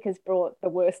 music has brought the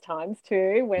worst times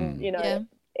too, when, you know,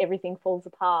 everything falls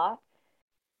apart.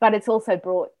 But it's also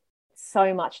brought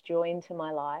so much joy into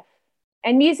my life.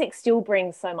 And music still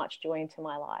brings so much joy into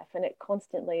my life. And it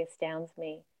constantly astounds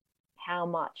me how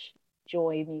much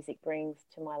joy music brings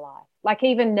to my life. Like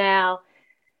even now,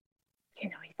 you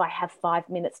know, if I have 5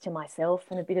 minutes to myself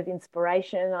and a bit of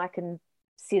inspiration, I can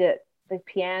sit at the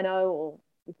piano or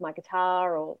with my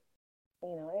guitar or,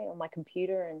 you know, on my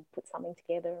computer and put something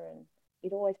together, and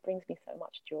it always brings me so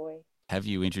much joy. Have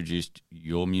you introduced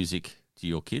your music to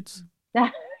your kids?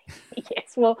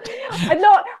 Yes, well,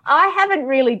 I haven't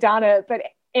really done it, but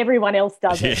everyone else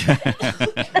does it.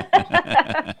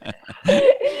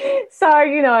 So,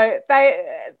 you know,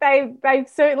 they've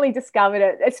certainly discovered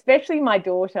it, especially my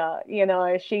daughter. You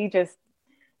know, she just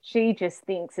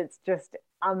thinks it's just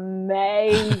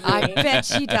amazing. I bet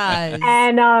she does.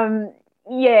 And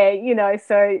yeah, you know,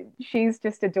 so she's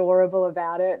just adorable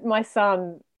about it. My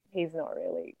son, he's not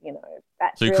really, you know,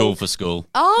 that's too cool for school.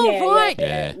 Oh, right.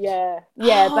 Yeah.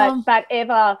 But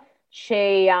Eva,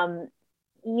 she,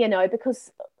 you know,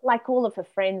 because like all of her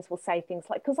friends will say things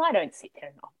like, because I don't sit there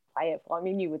and play it for. I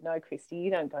mean, you would know, Christy.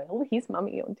 You don't go, oh, here's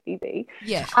mummy on TV.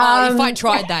 Yeah. If I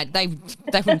tried that, they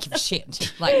wouldn't give a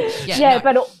shit. Like, yeah,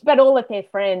 no. but all of their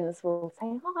friends will say,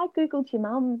 oh, I Googled your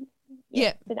mum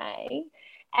today.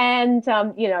 And,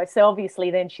 so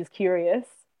obviously then she's curious.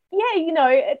 Yeah,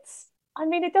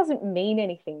 it doesn't mean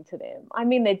anything to them. I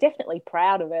mean, they're definitely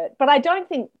proud of it, but I don't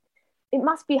think it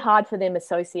must be hard for them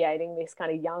associating this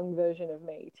kind of young version of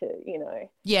me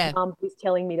to, mum who's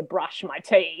telling me to brush my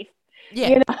teeth.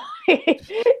 Yeah.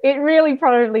 It really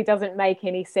probably doesn't make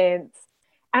any sense.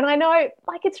 And I know,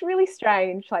 like, it's really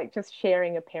strange, like, just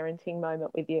sharing a parenting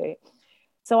moment with you.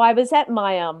 So I was at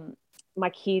my my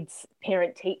kids'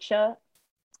 parent-teacher,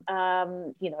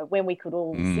 when we could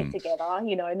all sit together,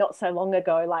 not so long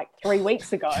ago, like 3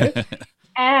 weeks ago.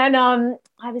 And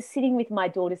I was sitting with my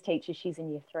daughter's teacher. She's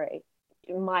in year 3.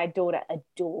 My daughter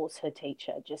adores her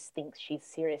teacher, just thinks she's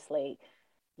seriously,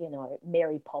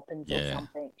 Mary Poppins or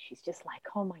something. She's just like,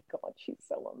 oh my God, she's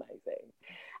so amazing.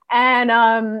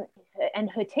 And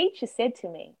her teacher said to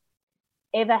me,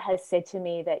 Eva has said to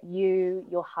me that you,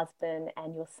 your husband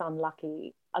and your son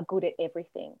Lucky are good at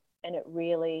everything. And it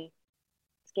really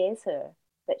scares her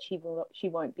that she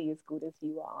won't be as good as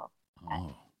you are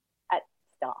at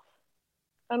stuff.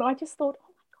 And I just thought,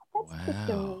 oh my God, that's just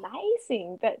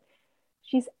amazing that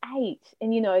she's 8.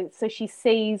 And, so she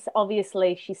sees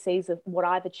what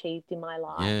I've achieved in my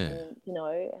life and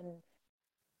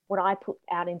what I put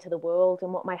out into the world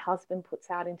and what my husband puts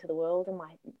out into the world. And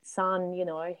my son,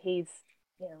 he's,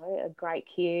 a great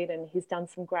kid and he's done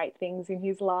some great things in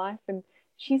his life. And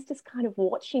she's just kind of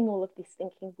watching all of this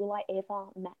thinking, will I ever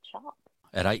match up?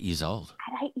 At 8 years old.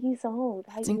 At 8 years old.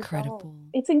 It's incredible. Old.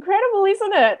 It's incredible,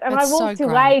 isn't it? And I walked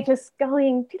away just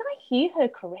going, did I hear her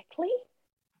correctly?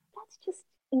 That's just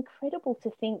incredible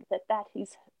to think that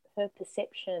is her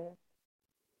perception,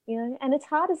 and it's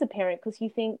hard as a parent because you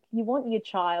think you want your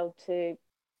child to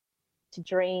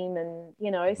dream and,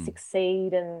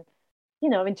 succeed and,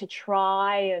 and to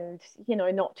try and,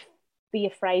 not be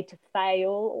afraid to fail,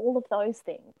 all of those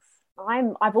things.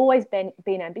 I've always been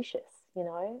ambitious,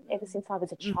 ever since I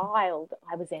was a child,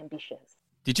 I was ambitious.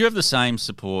 Did you have the same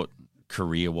support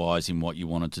career-wise in what you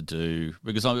wanted to do?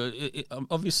 Because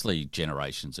obviously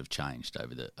generations have changed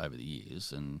over the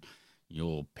years, and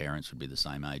your parents would be the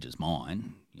same age as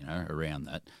mine, around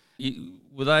that.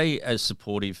 Were they as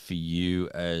supportive for you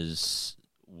as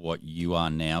what you are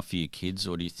now for your kids,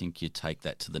 or do you think you take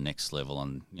that to the next level?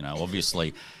 And,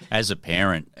 obviously as a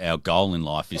parent, our goal in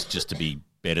life is just to be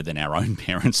better than our own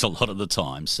parents a lot of the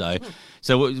time. So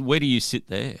where do you sit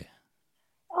there?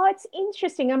 Oh, it's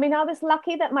interesting. I mean, I was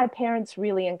lucky that my parents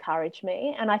really encouraged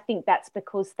me, and I think that's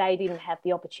because they didn't have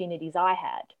the opportunities I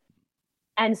had.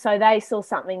 And so they saw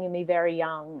something in me very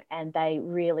young, and they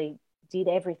really did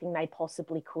everything they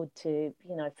possibly could to,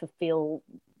 fulfill,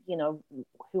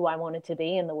 who I wanted to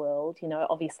be in the world,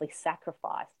 obviously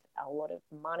sacrificed a lot of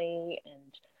money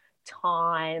and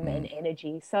time and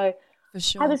energy. So for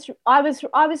sure. I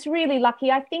was really lucky.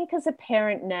 I think as a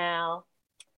parent now,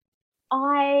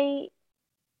 I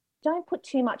don't put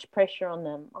too much pressure on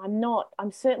them.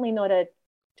 I'm certainly not a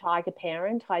tiger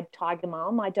parent. Tiger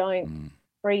mum. I don't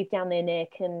breathe down their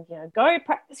neck and, go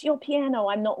practice your piano.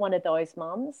 I'm not one of those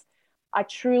mums. I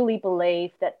truly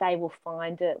believe that they will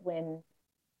find it when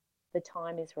the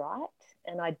time is right.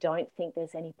 And I don't think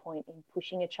there's any point in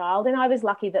pushing a child. And I was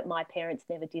lucky that my parents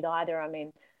never did either. I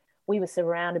mean, we were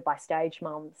surrounded by stage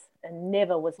mums, and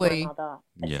never was my mother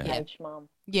a stage mum.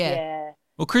 Yeah.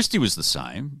 Well, Christy was the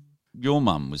same. Your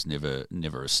mum was never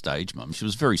a stage mum. She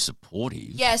was very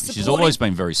supportive. Yeah, She's always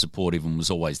been very supportive and was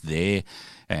always there,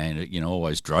 and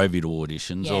always drove you to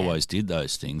auditions, always did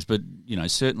those things, but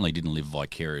certainly didn't live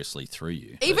vicariously through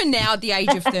you. Even now at the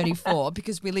age of 34,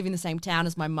 because we live in the same town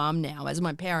as my mum now, as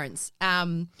my parents.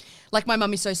 Like my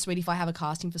mum is so sweet. If I have a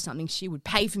casting for something, she would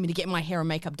pay for me to get my hair and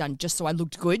makeup done just so I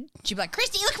looked good. She'd be like,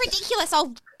 "Christy, you look ridiculous.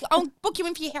 I'll book you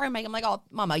in for your hair and makeup." I'm like, "Oh,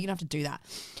 Mama, you don't have to do that."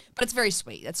 But it's very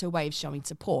sweet. That's her way of showing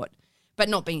support. But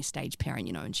not being a stage parent,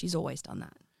 and she's always done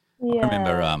that. Yeah. I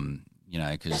remember,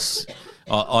 because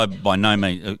I by no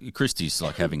means, Christy's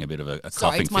like having a bit of a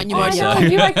coughing it's my fit. pneumonia. Are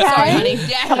you okay? Sorry, honey.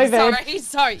 Yeah, COVID.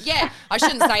 sorry. Yeah, I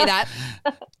shouldn't say that.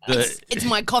 It's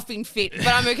my coughing fit, but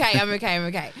I'm okay. I'm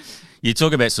okay. You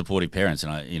talk about supportive parents,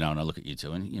 and I look at you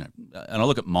two, and and I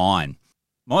look at mine.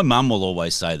 My mum will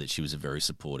always say that she was a very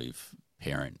supportive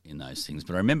parent in those things.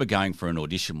 But I remember going for an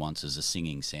audition once as a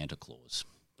singing Santa Claus.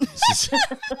 It's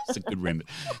a good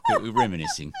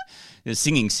reminiscing.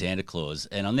 Singing Santa Claus,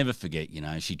 and I'll never forget,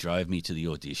 she drove me to the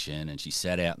audition and she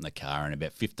sat out in the car, and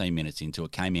about 15 minutes into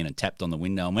it, came in and tapped on the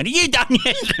window and went, "Are you done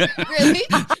yet?" Really?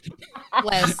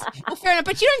 Bless. Well, fair enough,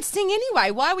 but you don't sing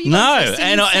anyway. Why were you? No,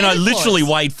 and I literally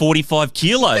weighed 45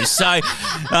 kilos, so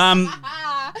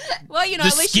well,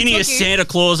 the skinniest Santa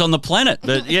Claus on the planet.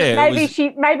 But yeah,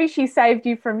 maybe she saved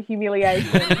you from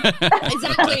humiliation.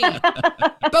 Exactly.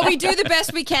 But we do the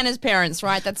best we can as parents,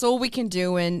 right? That's all we can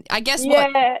do. And I guess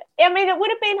I mean, it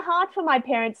would have been hard for my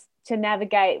parents to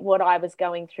navigate what I was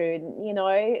going through.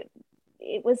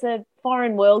 It was a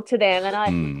foreign world to them. And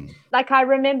I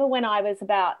remember when I was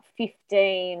about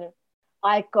 15,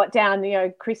 I got down,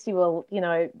 Christy will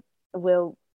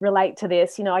relate to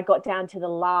this. I got down to the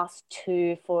last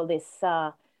two for this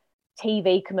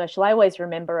TV commercial. I always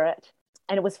remember it.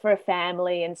 And it was for a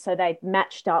family. And so they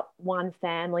matched up one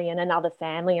family and another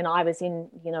family. And I was in,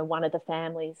 one of the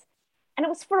families. And it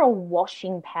was for a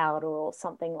washing powder or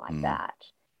something like that.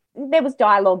 There was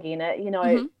dialogue in it,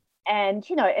 and, and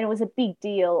it was a big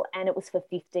deal. And it was for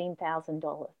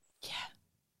 $15,000. Yeah.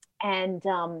 And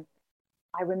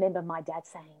I remember my dad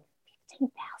saying,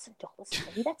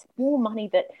 $15,000, that's more money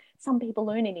that some people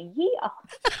earn in a year.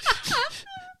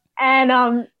 And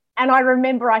I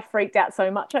remember I freaked out so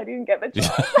much I didn't get the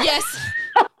job. Yes.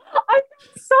 I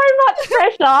felt so much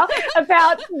pressure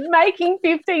about making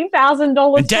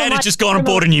 $15,000. And Dad had just gone and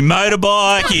bought a new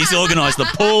motorbike. He's organised the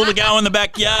pool to go in the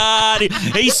backyard.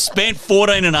 He spent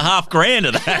 $14,500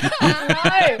 of that.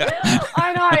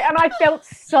 I know. And I felt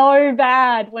so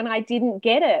bad when I didn't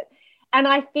get it. And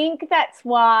I think that's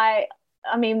why,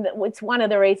 it's one of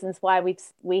the reasons why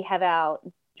we have our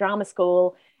drama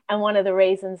school, and one of the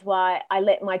reasons why I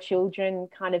let my children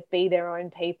kind of be their own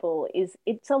people is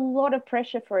it's a lot of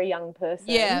pressure for a young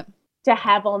person to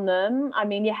have on them.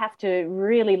 You have to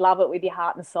really love it with your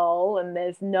heart and soul, and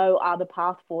there's no other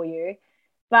path for you.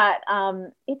 But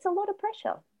it's a lot of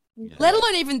pressure. Yeah. Let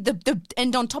alone even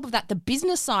and on top of that, the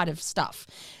business side of stuff.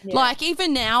 Yeah. Like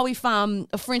even now, if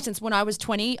for instance, when I was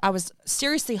 20, I was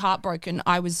seriously heartbroken.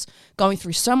 I was going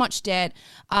through so much debt.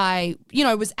 I,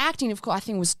 was acting. Of course, I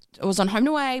think it was on Home and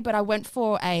Away, but I went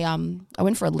for a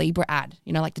Libra ad.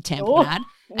 Like the tampon ad.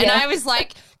 And I was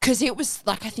like, because it was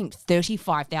like, I think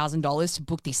 $35,000 to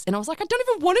book this. And I was like, I don't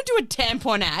even want to do a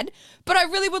tampon ad, but I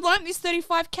really would like this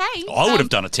 $35K. I would have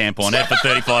done a tampon ad for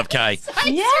 $35K.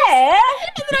 Yeah.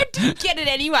 And then I didn't get it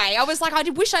anyway. I was like,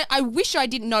 I wish I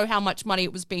didn't know how much money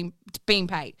it was being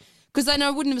paid. Because then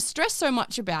I wouldn't have stressed so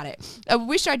much about it. I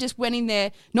wish I just went in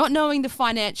there not knowing the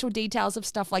financial details of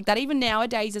stuff like that. Even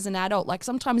nowadays as an adult, like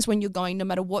sometimes when you're going, no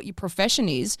matter what your profession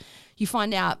is, you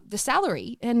find out the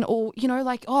salary or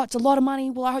it's a lot of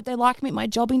money. Well, I hope they like me at my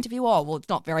job interview. Oh, well, it's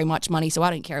not very much money, so I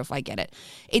don't care if I get it.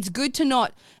 It's good to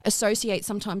not associate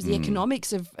sometimes the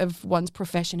economics of one's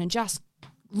profession and just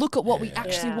look at what we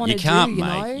actually want to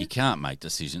do. You can't make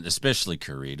decisions, especially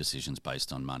career decisions,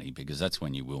 based on money, because that's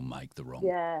when you will make the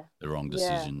wrong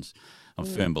decisions. I'm a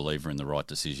firm believer in the right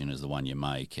decision is the one you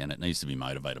make, and it needs to be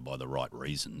motivated by the right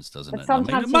reasons, doesn't it?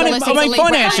 Sometimes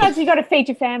you got to feed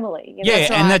your family.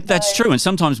 That's true, and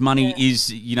sometimes money is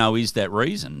that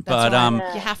reason. But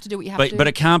you have to do what you have to do. But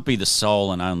it can't be the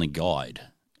sole and only guide.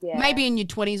 Yeah. Maybe in your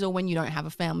 20s or when you don't have a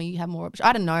family, you have more options.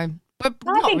 I don't know. But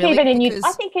I think even in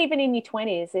your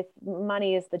 20s, if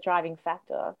money is the driving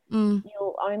factor,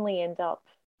 you'll only end up.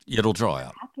 It'll dry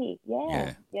up. Happy,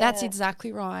 yeah. That's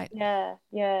exactly right. Yeah.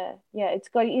 It's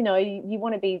got you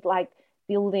want to be like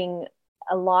building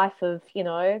a life of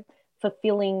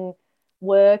fulfilling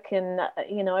work and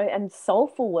and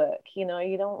soulful work. You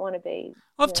don't want to be.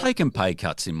 I've taken pay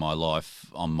cuts in my life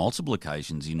on multiple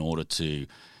occasions in order to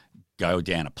go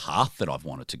down a path that I've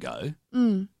wanted to go.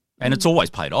 And it's always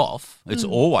paid off. It's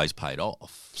always paid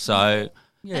off. So,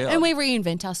 yeah. And we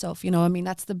reinvent ourselves,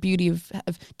 that's the beauty of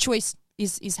choice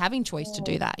is having choice to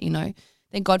do that,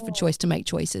 Thank God for choice to make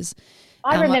choices.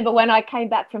 I remember when I came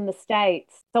back from the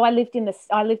States. So I lived in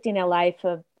LA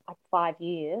for like 5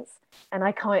 years, and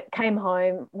I came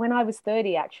home when I was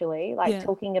 30 actually,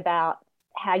 talking about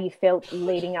how you felt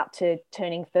leading up to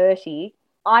turning 30.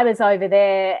 I was over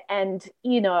there and,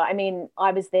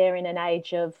 I was there in an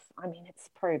age of, it's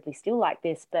probably still like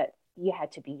this, but you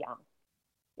had to be young.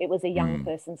 It was a young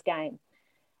person's game.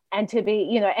 And to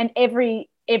be, and every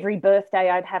birthday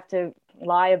I'd have to,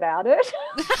 lie about it.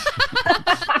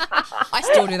 I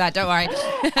still do that, don't worry.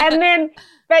 And then,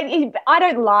 but I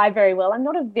don't lie very well. I'm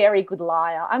not a very good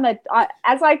liar.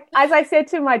 As I said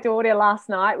to my daughter last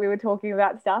night, we were talking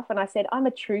about stuff, and I said, I'm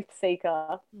a truth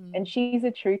seeker, and she's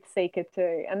a truth seeker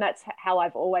too. And that's how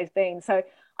I've always been. So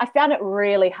I found it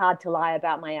really hard to lie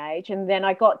about my age. And then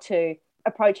I got to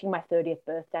approaching my 30th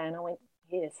birthday, and I went,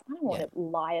 yes, I don't want to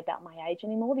lie about my age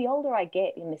anymore. The older I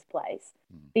get in this place,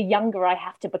 the younger I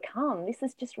have to become. This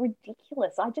is just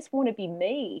ridiculous. I just want to be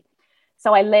me.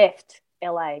 So I left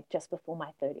LA just before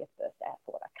my 30th birthday. I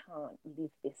thought, I can't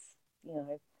live this,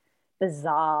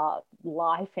 bizarre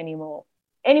life anymore.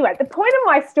 Anyway, the point of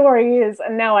my story is,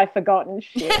 and now I've forgotten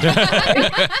shit.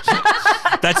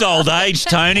 That's old age,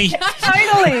 Tony.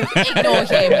 Totally. Ignore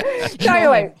him.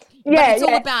 Totally. Yeah, it's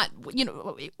all about,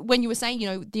 when you were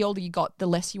saying, the older you got, the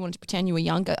less you wanted to pretend you were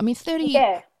younger. I mean, 30,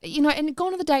 and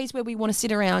gone are the days where we want to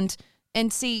sit around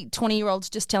and see 20-year-olds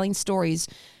just telling stories.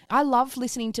 I love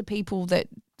listening to people that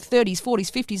 30s,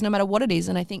 40s, 50s, no matter what it is.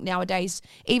 And I think nowadays,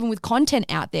 even with content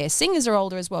out there, singers are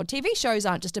older as well. TV shows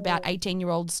aren't just about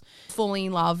 18-year-olds falling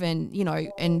in love and,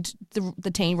 and the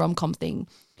teen rom-com thing.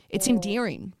 It's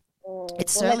endearing.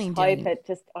 It's certainly endearing. Let's hope it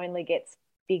just only gets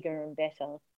bigger and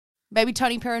better. Maybe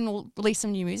Tony Perrin will release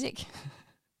some new music.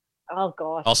 Oh,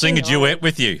 gosh. I'll sing a duet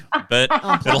with you, but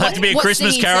it'll have to be a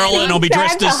Christmas carol and I'll be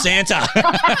dressed as Santa.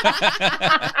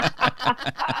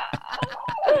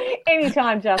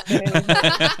 Anytime, Justin.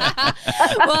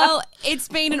 Well, it's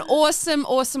been an awesome,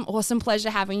 awesome, awesome pleasure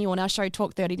having you on our show,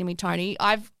 Talk 30 to Me, Tony.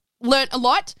 I've learnt a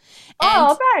lot.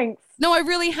 Oh, thanks. No, I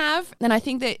really have. And I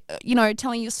think that,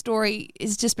 telling your story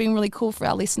is just been really cool for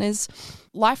our listeners.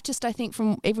 Life just, I think,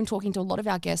 from even talking to a lot of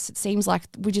our guests, it seems like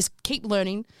we just keep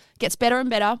learning, gets better and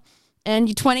better. And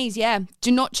your 20s,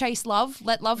 do not chase love.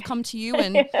 Let love come to you.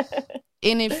 And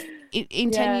if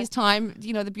in 10 years' time,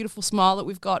 the beautiful smile that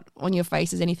we've got on your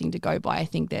face is anything to go by, I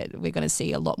think that we're going to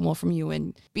see a lot more from you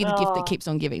and be the gift that keeps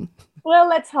on giving. Well,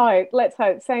 let's hope. Let's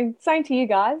hope. Same to you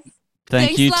guys.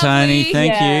 Thanks, you, Tony.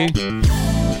 Thank you.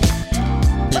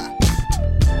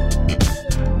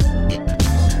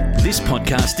 This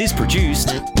podcast is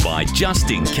produced by Just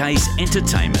In Case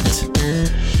Entertainment.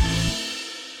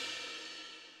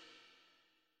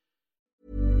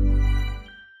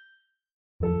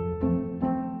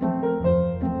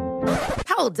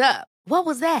 Hold up. What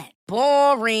was that?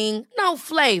 Boring. No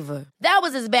flavor. That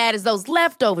was as bad as those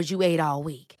leftovers you ate all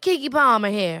week. Keke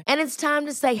Palmer here. And it's time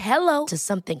to say hello to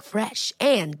something fresh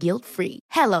and guilt-free.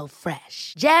 Hello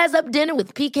Fresh. Jazz up dinner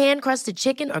with pecan-crusted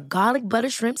chicken or garlic butter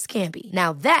shrimp scampi.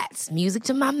 Now that's music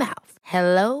to my mouth.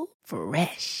 Hello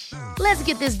Fresh. Let's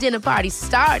get this dinner party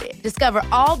started. Discover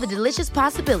all the delicious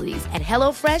possibilities at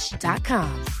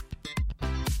HelloFresh.com.